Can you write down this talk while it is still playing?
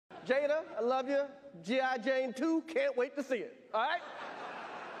Jada, I love you. G.I. Jane 2, can't wait to see it. All right?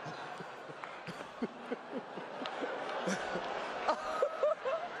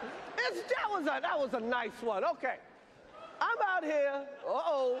 That was a nice one. Okay. I'm out here.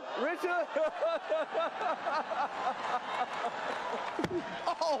 Richard.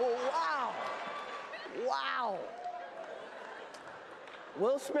 Oh, wow. Wow.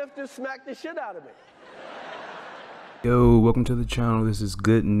 Will Smith just smacked the shit out of me. Yo, welcome to the channel. This is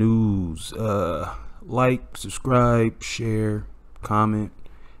good news. Like, subscribe, share, comment.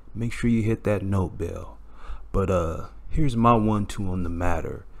 Make sure you hit that note bell. But here's my 1-2 on the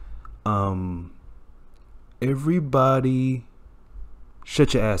matter. Everybody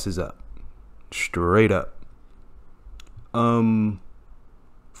shut your asses up. Straight up.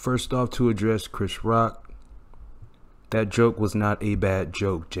 First off, to address Chris Rock, that joke was not a bad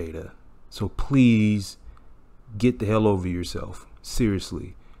joke, Jada. So please get the hell over yourself.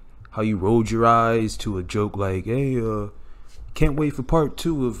 Seriously. How you rolled your eyes to a joke like, hey, can't wait for part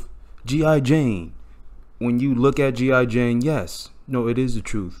 2 of G.I. Jane. When you look at G.I. Jane, yes. No, it is the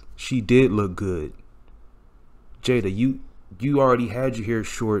truth. She did look good. Jada, you already had your hair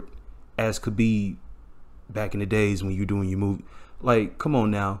short as could be back in the days when you were doing your movie. Like, come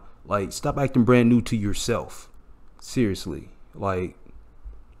on now. Like, stop acting brand new to yourself. Seriously. Like,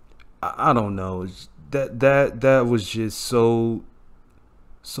 I don't know. That was just so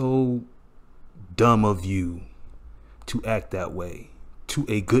dumb of you to act that way to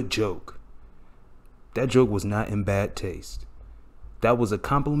a good joke. That joke was not in bad taste. That was a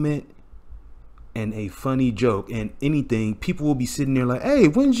compliment and a funny joke. And anything, people will be sitting there like, hey,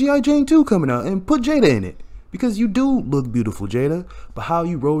 when's G.I. Jane 2 coming out? And put Jada in it. Because you do look beautiful, Jada. But how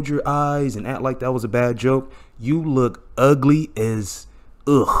you rolled your eyes and act like that was a bad joke, you look ugly as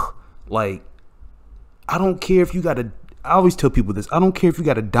ugh. Like, I don't care if you got a, I always tell people this, I don't care if you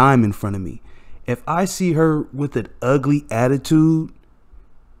got a dime in front of me. If I see her with an ugly attitude,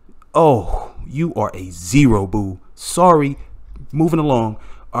 oh, you are a zero, boo. Sorry. Moving along.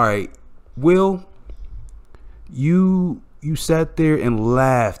 All right. Will, you sat there and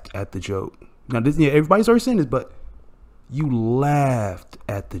laughed at the joke. Now, this, yeah, everybody's already saying this, but you laughed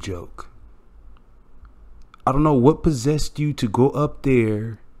at the joke. I don't know what possessed you to go up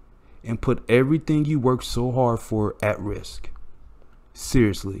there and put everything you worked so hard for at risk.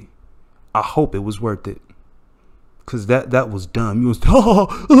 Seriously. I hope it was worth it. Cause that was dumb. You was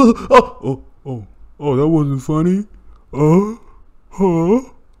that wasn't funny.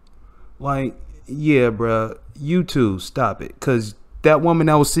 Like, yeah, bruh. You too, stop it. Cause that woman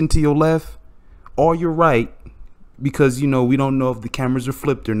that was sitting to your left, or your right, because you know we don't know if the cameras are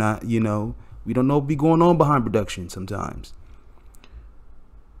flipped or not. You know, we don't know what be going on behind production sometimes.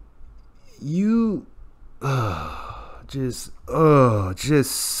 You just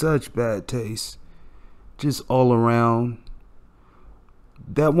such bad taste. Just all around.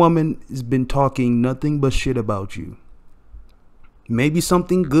 That woman has been talking nothing but shit about you. Maybe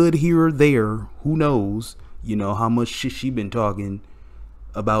something good here or there. Who knows? You know how much shit she been talking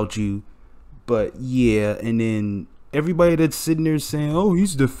about you. But yeah, and then everybody that's sitting there saying, oh,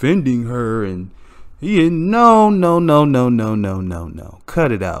 he's defending her, and no.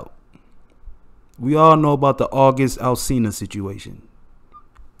 Cut it out. We all know about the August Alsina situation.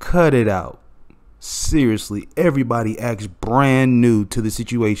 Cut it out. Seriously, everybody acts brand new to the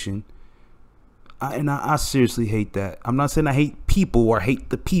situation. I seriously hate that. I'm not saying I hate people or hate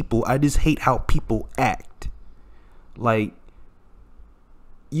the people. I just hate how people act. Like,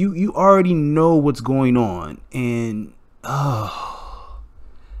 you already know what's going on. And,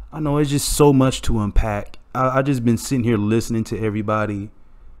 I know it's just so much to unpack. I just been sitting here listening to everybody.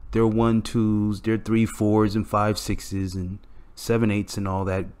 Their 1-2s, their 3-4s and 5-6s and 7-8s and all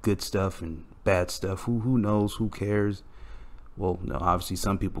that good stuff and bad stuff. Who knows? Who cares? Well, no, obviously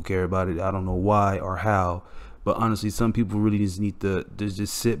some people care about it. I don't know why or how, but honestly, some people really just need to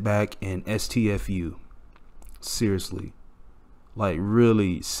just sit back and STFU. Seriously, like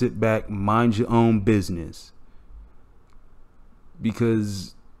really sit back, mind your own business,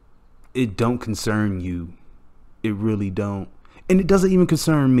 because it don't concern you. It really don't, and it doesn't even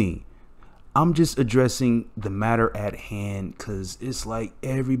concern me. I'm just addressing the matter at hand, because it's like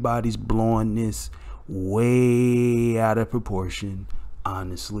everybody's blowing this way out of proportion,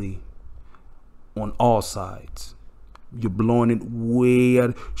 honestly, on all sides. You're blowing it way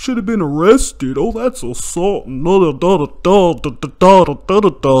out. Should have been arrested. Oh, that's assault.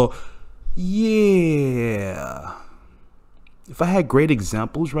 Yeah. If I had great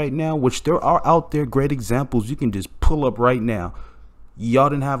examples right now, which there are out there, great examples you can just pull up right now. Y'all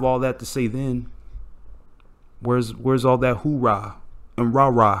didn't have all that to say then. Where's all that hoorah and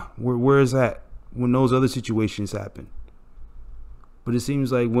rah-rah. Where is that when those other situations happen? But it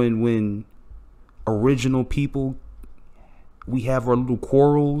seems like when original people, we have our little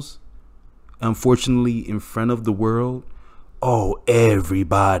quarrels, unfortunately, in front of the world. Oh,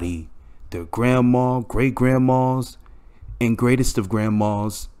 everybody, their grandma, great grandmas, and greatest of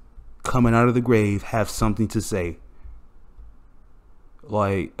grandmas coming out of the grave have something to say.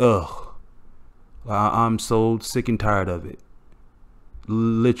 Like, ugh, I'm so sick and tired of it.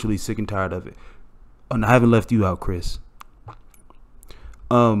 Literally sick and tired of it. And I haven't left you out, Chris.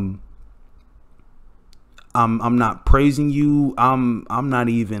 I'm not praising you. I'm not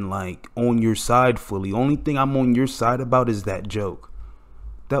even like on your side fully. Only thing I'm on your side about is that joke.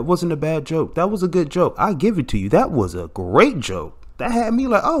 That wasn't a bad joke. That was a good joke. I give it to you. That was a great joke. That had me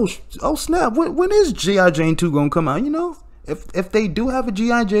like, oh snap. When is G.I. Jane 2 gonna come out? You know, if they do have a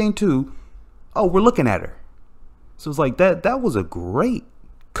G.I. Jane 2, oh, we're looking at her. So it's like that was a great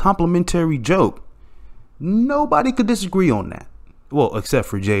complimentary joke. Nobody could disagree on that. Well, except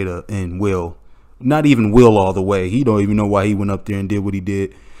for Jada and Will. Not even Will all the way. He don't even know why he went up there and did what he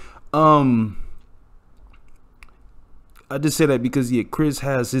did. I just say that because Chris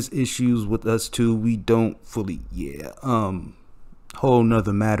has his issues with us too. We don't fully, whole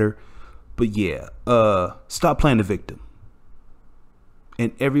nother matter. But stop playing the victim.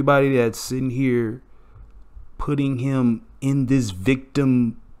 And everybody that's sitting here putting him in this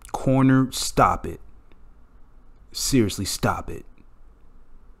victim corner, stop it. Seriously, stop it.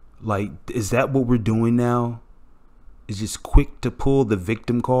 Like, is that what we're doing now? Is just quick to pull the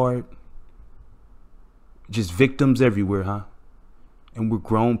victim card? Just victims everywhere, huh? And we're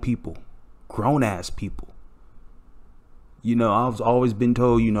grown people, grown ass people. You know, I've always been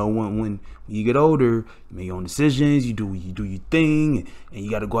told, you know, when you get older, you make your own decisions, you do your thing, and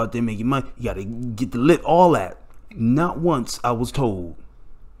you got to go out there and make your money. You got to get the lit, all that. Not once I was told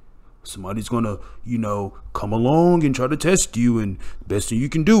somebody's gonna, you know, come along and try to test you, and the best thing you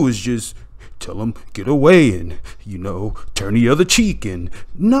can do is just tell them get away and, you know, turn the other cheek. And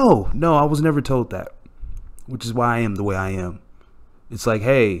no, I was never told that, which is why I am the way I am. It's like,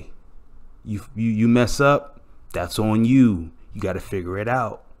 hey, you mess up, that's on you. You got to figure it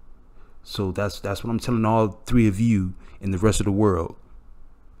out. So that's what I'm telling all three of you and the rest of the world.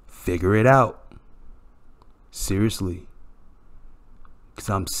 Figure it out. Seriously. Because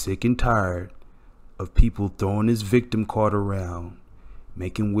I'm sick and tired of people throwing this victim card around,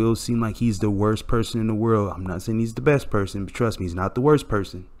 making Will seem like he's the worst person in the world. I'm not saying he's the best person, but trust me, he's not the worst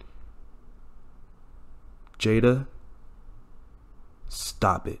person. Jada,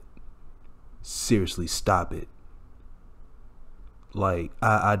 stop it. Seriously, stop it. Like,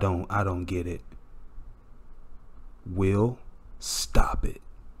 I don't get it. Will, stop it.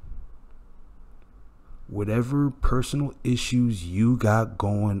 Whatever personal issues you got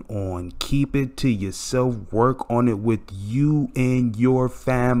going on, keep it to yourself. Work on it with you and your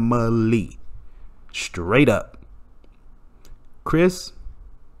family. Straight up. Chris,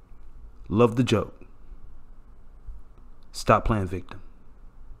 love the joke. Stop playing victim.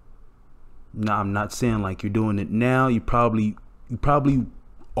 Now, I'm not saying like you're doing it now. You probably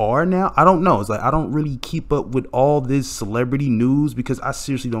are now. I don't know. It's like I don't really keep up with all this celebrity news because I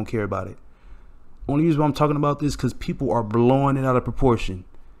seriously don't care about it. Only reason why I'm talking about this because people are blowing it out of proportion.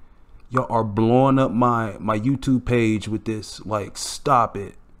 Y'all are blowing up my YouTube page with this. Like, stop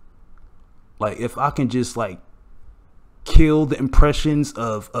it. Like, if I can just like kill the impressions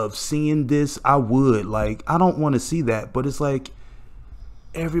of seeing this, I would. Like, I don't want to see that, but it's like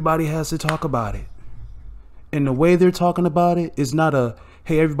everybody has to talk about it. And the way they're talking about it is not a,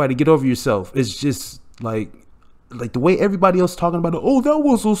 hey, everybody get over yourself. It's just like the way everybody else talking about it. Oh, that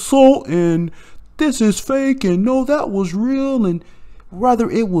was assault and this is fake, and no, that was real, and whether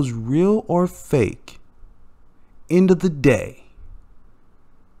it was real or fake, end of the day,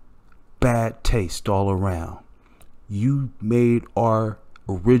 bad taste all around. You made our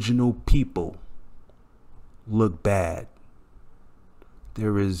original people look bad.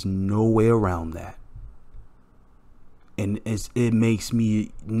 There is no way around that. And it makes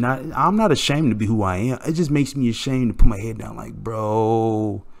me I'm not ashamed to be who I am. It just makes me ashamed to put my head down like,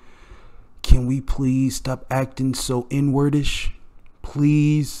 bro, can we please stop acting so inwardish?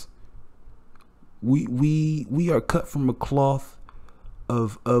 Please. We are cut from a cloth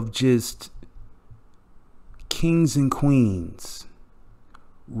of just kings and queens,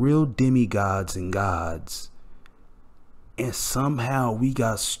 real demigods and gods. And somehow we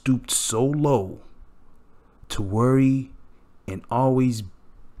got stooped so low to worry and always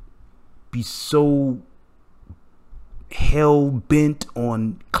be so hell bent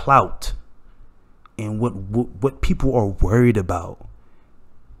on clout and what people are worried about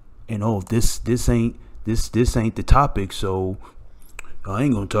And oh, this ain't the topic, so I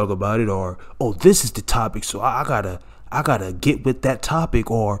ain't gonna talk about it. Or oh, this is the topic, so I gotta get with that topic,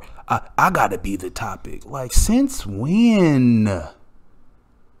 or I gotta be the topic. Like, since when?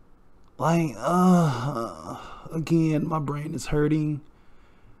 Like, again, my brain is hurting.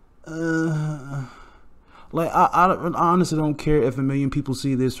 Like, I honestly don't care if 1 million people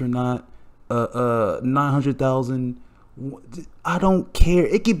see this or not. 900,000. I don't care.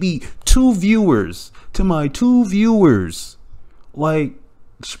 It could be 2 viewers. To my 2 viewers. Like,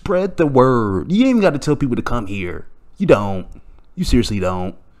 spread the word. You ain't even got to tell people to come here. You don't. You seriously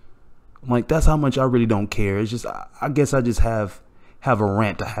don't. Like, that's how much I really don't care. It's just, I guess I just have a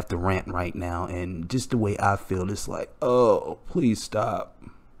rant. I have to rant right now. And just the way I feel, it's like, oh, please stop.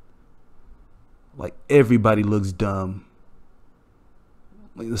 Like, everybody looks dumb.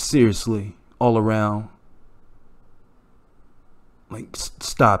 Like, seriously, all around. Like,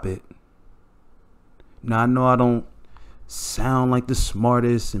 stop it. Now, I know I don't sound like the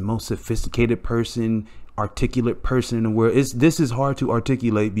smartest and most sophisticated person, articulate person in the world. This is hard to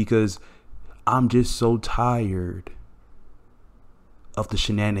articulate because I'm just so tired of the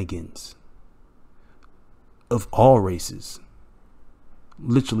shenanigans of all races.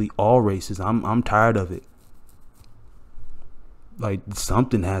 Literally all races. I'm tired of it. Like,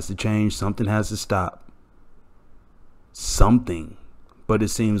 something has to change. Something has to stop. Something. But it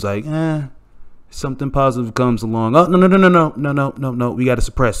seems like, something positive comes along. Oh, no. We got to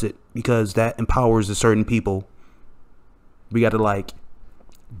suppress it because that empowers a certain people. We got to, like,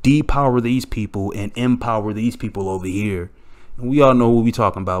 depower these people and empower these people over here. And we all know what we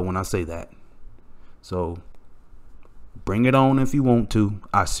talking about when I say that. So, bring it on if you want to.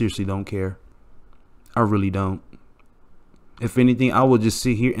 I seriously don't care. I really don't. If anything, I will just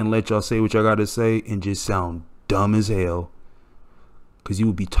sit here and let y'all say what y'all got to say and just sound dumb as hell. Because you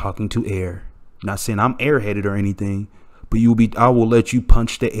will be talking to air. Not saying I'm airheaded or anything, but I will let you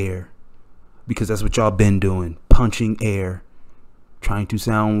punch the air. Because that's what y'all been doing. Punching air. Trying to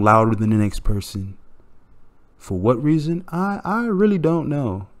sound louder than the next person. For what reason? I really don't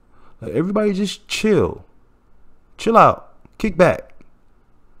know. Like, everybody just chill. Chill out. Kick back.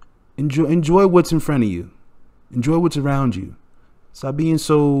 Enjoy what's in front of you. Enjoy what's around you. Stop being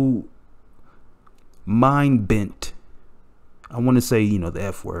so mind bent. I want to say, the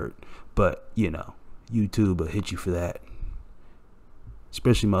F word, but YouTube will hit you for that.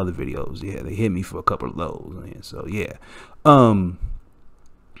 Especially my other videos. Yeah, they hit me for a couple of those. Yeah, so yeah. And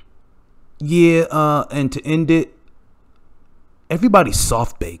to end it, everybody's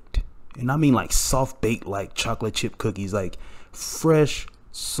soft baked. And I mean like soft baked, like chocolate chip cookies, like fresh,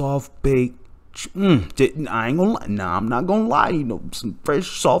 soft baked. I ain't gonna lie. Nah, I'm not gonna lie. Some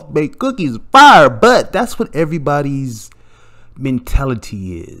fresh, soft baked cookies, fire. But that's what everybody's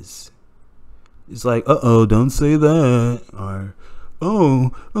mentality is. It's like, don't say that. Or,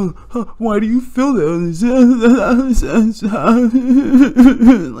 why do you feel that?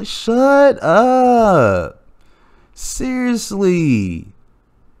 Like, shut up. Seriously.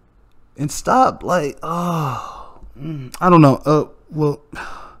 And stop, like, I don't know. Well,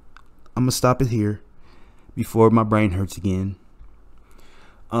 I'm gonna stop it here before my brain hurts again.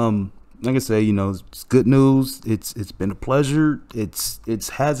 Like I say, it's good news. It's been a pleasure. It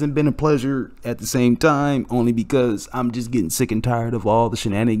hasn't been a pleasure at the same time, only because I'm just getting sick and tired of all the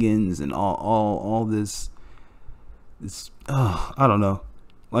shenanigans and all this. I don't know.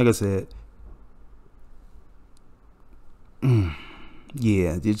 Like I said,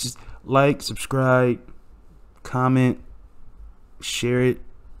 yeah, it's just like, subscribe, comment, share it.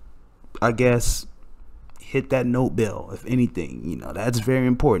 I guess hit that note bell, if anything. That's very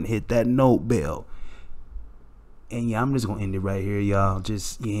important. Hit that note bell. And yeah, I'm just gonna end it right here, y'all.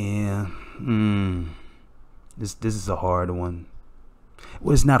 Just this is a hard one.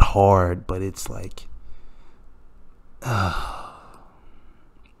 Well, it's not hard, but it's like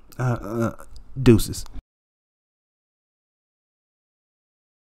deuces.